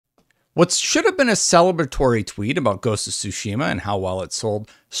What should have been a celebratory tweet about Ghost of Tsushima and how well it sold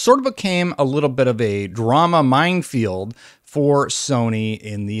sort of became a little bit of a drama minefield for Sony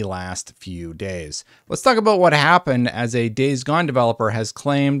in the last few days. Let's talk about what happened as a Days Gone developer has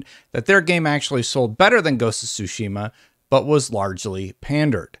claimed that their game actually sold better than Ghost of Tsushima, but was largely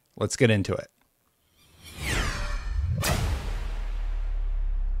pandered. Let's get into it.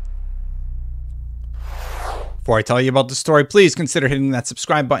 Before I tell you about the story, please consider hitting that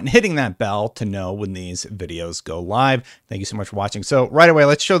subscribe button, hitting that bell to know when these videos go live. Thank you so much for watching. So right away,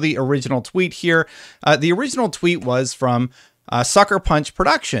 let's show the original tweet here. The original tweet was from Sucker Punch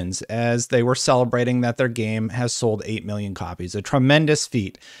Productions as they were celebrating that their game has sold 8 million copies, a tremendous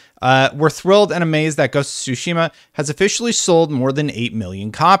feat. We're thrilled and amazed that Ghost of Tsushima has officially sold more than 8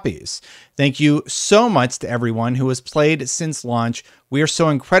 million copies. Thank you so much to everyone who has played since launch. We are so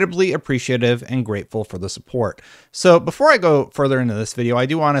incredibly appreciative and grateful for the support. So before I go further into this video, I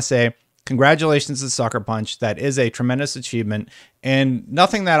do want to say congratulations to Sucker Punch. That is a tremendous achievement, and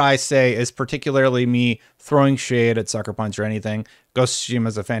nothing that I say is particularly me throwing shade at Sucker Punch or anything. Ghost of Tsushima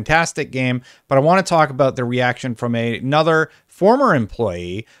is a fantastic game, but I want to talk about the reaction from another former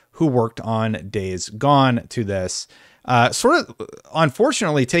employee who worked on Days Gone to this. Sort of,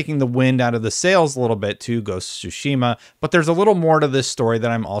 unfortunately, taking the wind out of the sails a little bit to Ghost of Tsushima, but there's a little more to this story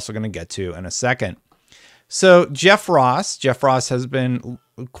that I'm also going to get to in a second. So Jeff Ross has been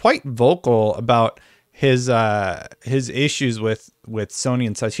quite vocal about his issues with Sony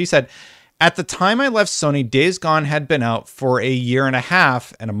and such. He said, "At the time I left Sony, Days Gone had been out for a year and a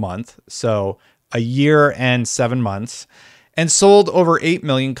half and a month, so a year and 7 months, and sold over 8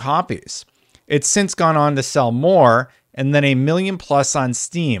 million copies. It's since gone on to sell more, and then 1 million plus on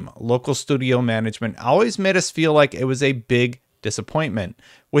Steam. Local studio management always made us feel like it was a big disappointment,"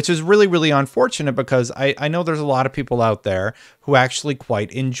 which is really, really unfortunate because I know there's a lot of people out there who actually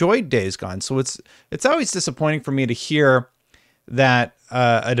quite enjoyed Days Gone. So it's always disappointing for me to hear that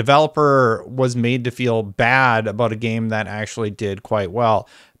a developer was made to feel bad about a game that actually did quite well.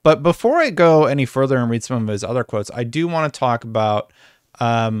 But before I go any further and read some of his other quotes, I do want to talk about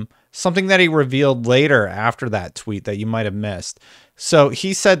something that he revealed later after that tweet that you might have missed. So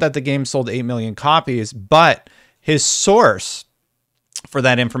he said that the game sold 8 million copies, but his source for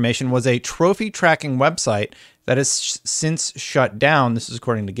that information was a trophy tracking website that has since shut down. This is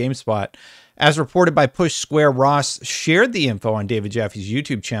according to GameSpot. As reported by Push Square, Ross shared the info on David Jaffe's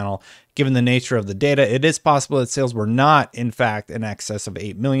YouTube channel. Given the nature of the data, it is possible that sales were not, in fact, in excess of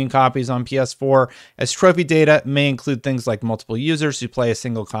 8 million copies on PS4, as trophy data may include things like multiple users who play a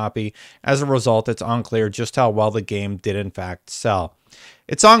single copy. As a result, it's unclear just how well the game did, in fact, sell.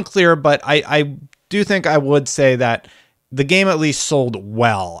 It's unclear, but I do think I would say that the game at least sold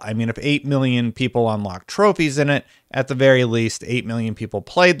well. I mean, if 8 million people unlocked trophies in it, at the very least, 8 million people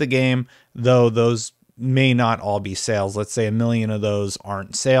played the game, though those may not all be sales. Let's say 1 million of those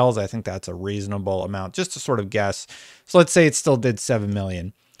aren't sales. I think that's a reasonable amount just to sort of guess. So let's say it still did 7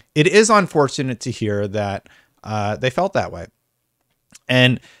 million. It is unfortunate to hear that they felt that way.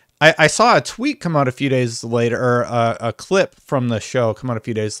 And I saw a tweet come out a few days later, or a clip from the show come out a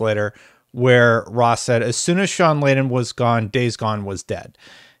few days later, where Ross said, "As soon as Sean Layden was gone, Days Gone was dead."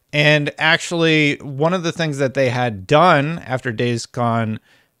 And actually, one of the things that they had done after Days Gone,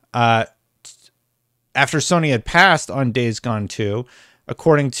 after Sony had passed on Days Gone 2,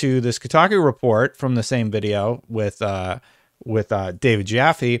 according to this Kotaku report from the same video with David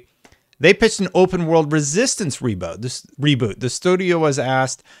Jaffe, they pitched an open world Resistance reboot. The studio was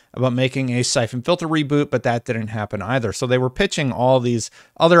asked about making a Siphon Filter reboot, but that didn't happen either. So they were pitching all these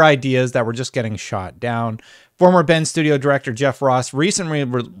other ideas that were just getting shot down. Former Ben Studio director Jeff Ross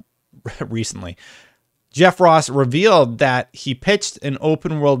Jeff Ross revealed that he pitched an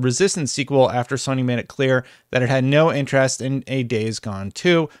open world Resistance sequel after Sony made it clear that it had no interest in a Days Gone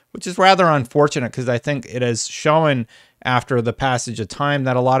 2, which is rather unfortunate because I think it has shown after the passage of time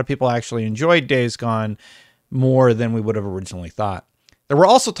that a lot of people actually enjoyed Days Gone more than we would have originally thought. There were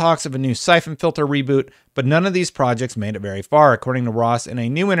also talks of a new Siphon Filter reboot, but none of these projects made it very far, according to Ross in a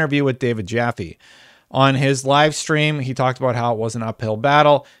new interview with David Jaffe. On his live stream, he talked about how it was an uphill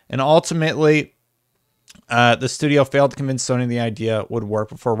battle, and ultimately, the studio failed to convince Sony the idea would work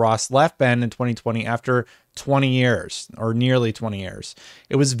before Ross left Ben in 2020 after 20 years, or nearly 20 years.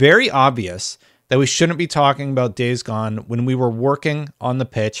 It was very obvious that we shouldn't be talking about Days Gone when we were working on the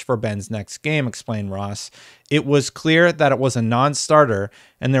pitch for Ben's next game, explained Ross. It was clear that it was a non-starter,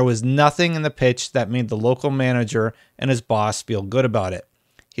 and there was nothing in the pitch that made the local manager and his boss feel good about it.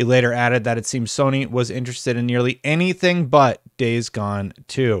 He later added that it seemed Sony was interested in nearly anything but Days Gone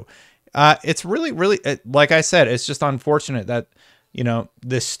 2. It's really, like I said, it's just unfortunate that You know,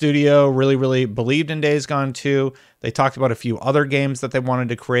 this studio really, really believed in Days Gone 2. They talked about a few other games that they wanted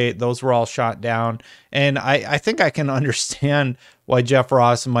to create. Those were all shot down. And I think I can understand why Jeff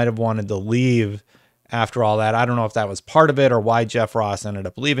Ross might have wanted to leave after all that. I don't know if that was part of it or why Jeff Ross ended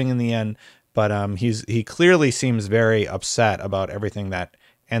up leaving in the end. But he clearly seems very upset about everything that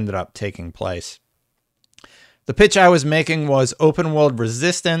ended up taking place. The pitch I was making was open world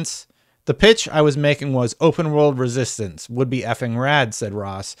resistance. The pitch I was making was open world resistance. Would be effing rad, said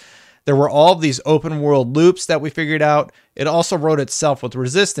Ross. There were all of these open world loops that we figured out. It also wrote itself with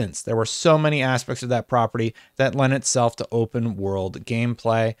resistance. There were so many aspects of that property that lent itself to open world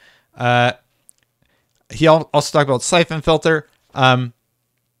gameplay. He also talked about Siphon Filter.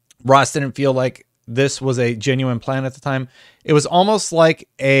 Ross didn't feel like this was a genuine plan at the time. It was almost like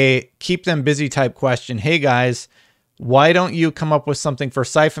a keep them busy type question. Hey guys, why don't you come up with something for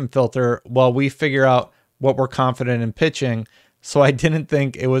Siphon Filter while we figure out what we're confident in pitching? So I didn't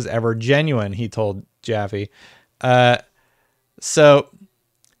think it was ever genuine, he told Jaffe. So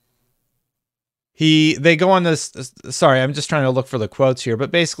they go on this, sorry, I'm just trying to look for the quotes here,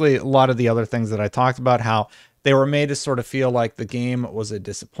 but basically a lot of the other things that I talked about, how they were made to sort of feel like the game was a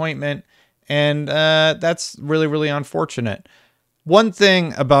disappointment. And that's really, really unfortunate. One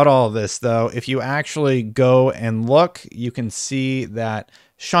thing about all of this, though, if you actually go and look, you can see that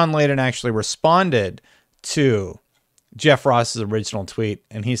Sean Layden actually responded to Jeff Ross's original tweet.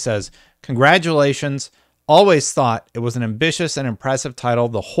 And he says, "Congratulations. Always thought it was an ambitious and impressive title,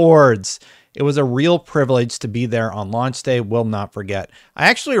 The Hordes. It was a real privilege to be there on launch day. Will not forget." I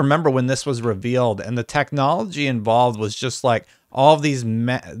actually remember when this was revealed and the technology involved was just like all of these,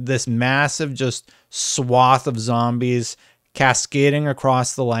 this massive just swath of zombies cascading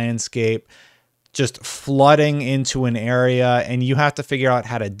across the landscape, just flooding into an area, and you have to figure out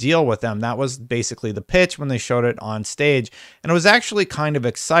how to deal with them. That was basically the pitch when they showed it on stage, and it was actually kind of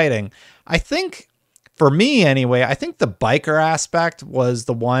exciting. I think, for me anyway, I think the biker aspect was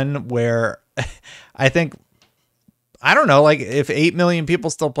the one where I think, I don't know, like if 8 million people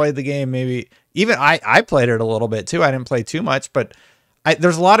still played the game, maybe even I played it a little bit too. I didn't play too much, but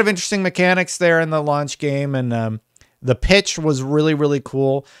there's a lot of interesting mechanics there in the launch game, and the pitch was really, really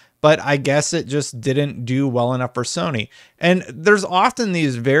cool, but I guess it just didn't do well enough for Sony. And there's often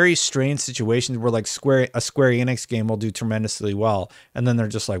these very strange situations where like a Square Enix game will do tremendously well, and then they're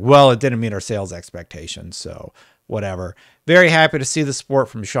just like, well, it didn't meet our sales expectations, so whatever. Very happy to see the support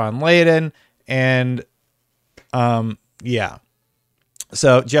from Sean Layden, and yeah.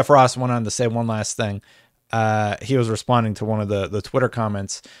 So Jeff Ross went on to say one last thing. He was responding to one of the Twitter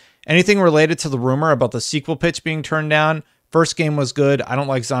comments. "Anything related to the rumor about the sequel pitch being turned down? First game was good. I don't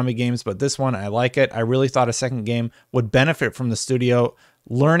like zombie games, but this one, I like it. I really thought a second game would benefit from the studio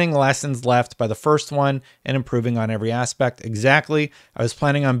learning lessons left by the first one and improving on every aspect." Exactly. I was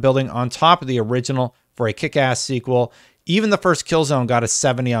planning on building on top of the original for a kick-ass sequel. Even the first Killzone got a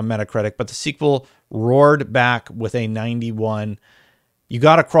 70 on Metacritic, but the sequel roared back with a 91. You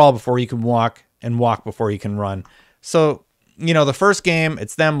got to crawl before you can walk, and walk before you can run. So, you know, the first game,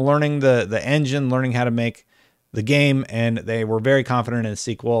 it's them learning the engine, learning how to make the game, and they were very confident in a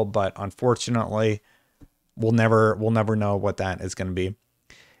sequel, but unfortunately, we'll never know what that is going to be.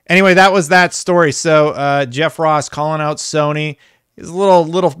 Anyway, that was that story. So Jeff Ross calling out Sony is a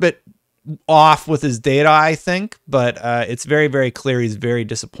little bit off with his data, I think, but it's very, very clear he's very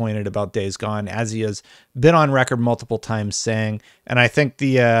disappointed about Days Gone, as he has been on record multiple times saying. And I think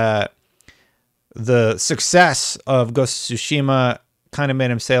the success of Ghost of Tsushima kind of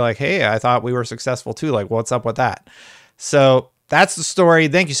made him say like, hey, I thought we were successful too. Like, what's up with that? So that's the story.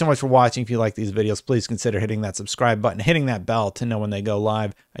 Thank you so much for watching. If you like these videos, please consider hitting that subscribe button, hitting that bell to know when they go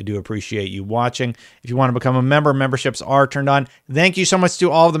live. I do appreciate you watching. If you want to become a member, memberships are turned on. Thank you so much to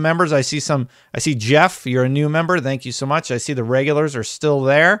all of the members. I see Jeff, you're a new member. Thank you so much. I see the regulars are still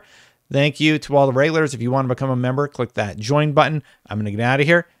there. Thank you to all the regulars. If you want to become a member, click that join button. I'm going to get out of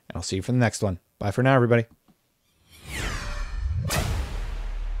here, and I'll see you for the next one. Bye for now, everybody.